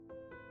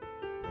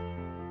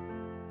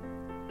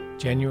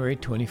January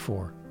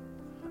 24.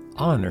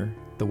 Honor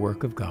the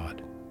work of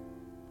God.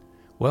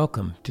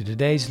 Welcome to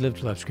today's Live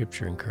to Love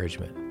Scripture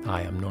Encouragement.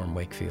 Hi, I'm Norm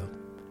Wakefield.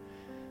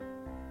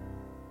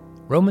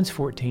 Romans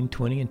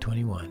 14:20 and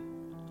 21.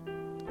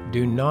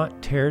 Do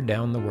not tear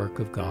down the work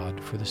of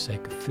God for the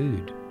sake of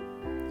food.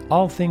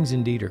 All things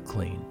indeed are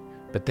clean,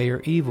 but they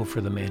are evil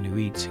for the man who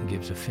eats and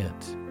gives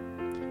offense.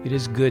 It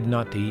is good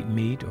not to eat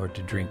meat or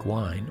to drink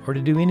wine or to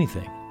do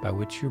anything by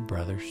which your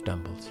brother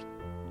stumbles.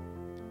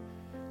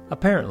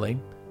 Apparently,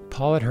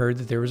 Paul had heard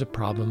that there was a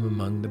problem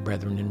among the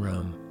brethren in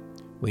Rome.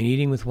 When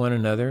eating with one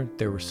another,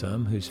 there were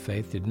some whose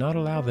faith did not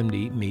allow them to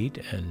eat meat,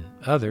 and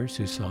others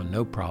who saw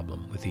no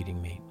problem with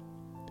eating meat.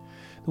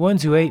 The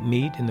ones who ate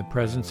meat in the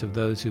presence of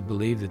those who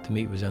believed that the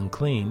meat was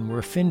unclean were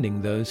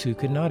offending those who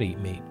could not eat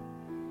meat.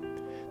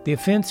 The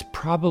offense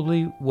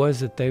probably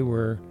was that they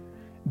were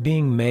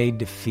being made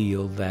to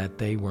feel that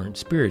they weren't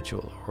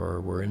spiritual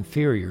or were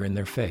inferior in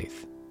their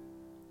faith.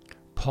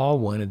 Paul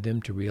wanted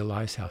them to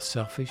realize how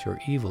selfish or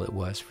evil it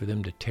was for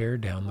them to tear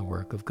down the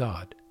work of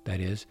God, that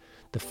is,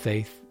 the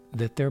faith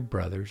that their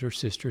brothers or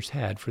sisters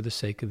had for the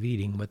sake of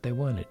eating what they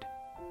wanted.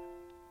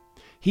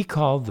 He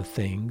called the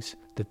things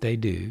that they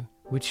do,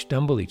 which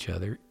stumble each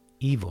other,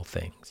 evil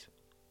things,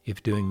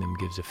 if doing them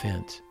gives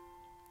offense.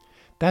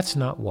 That's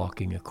not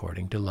walking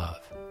according to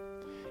love.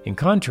 In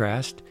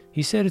contrast,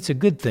 he said it's a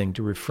good thing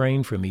to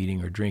refrain from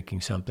eating or drinking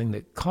something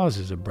that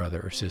causes a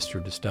brother or sister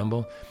to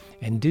stumble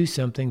and do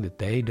something that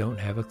they don't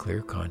have a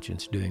clear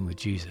conscience doing with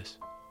Jesus.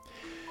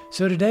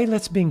 So today,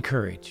 let's be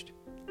encouraged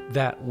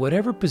that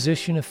whatever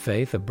position of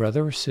faith a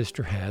brother or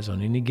sister has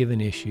on any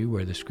given issue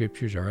where the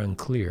scriptures are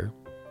unclear,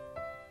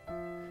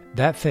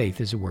 that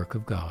faith is a work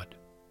of God.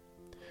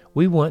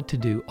 We want to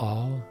do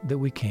all that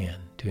we can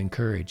to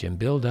encourage and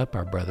build up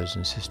our brothers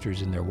and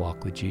sisters in their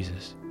walk with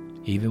Jesus,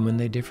 even when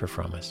they differ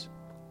from us.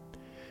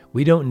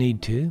 We don't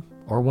need to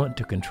or want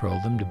to control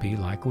them to be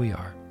like we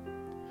are.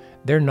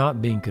 They're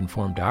not being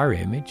conformed to our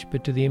image,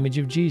 but to the image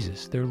of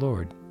Jesus, their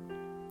Lord.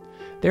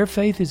 Their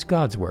faith is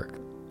God's work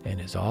and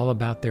is all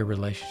about their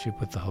relationship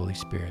with the Holy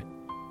Spirit.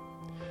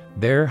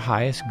 Their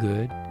highest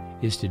good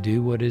is to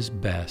do what is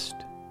best,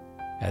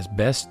 as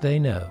best they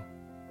know,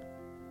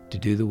 to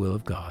do the will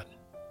of God.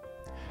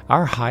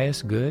 Our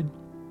highest good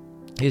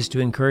is to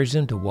encourage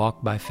them to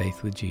walk by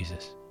faith with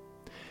Jesus.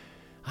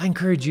 I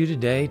encourage you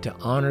today to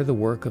honor the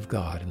work of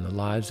God in the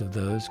lives of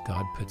those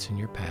God puts in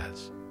your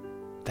paths.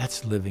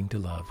 That's living to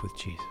love with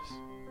Jesus.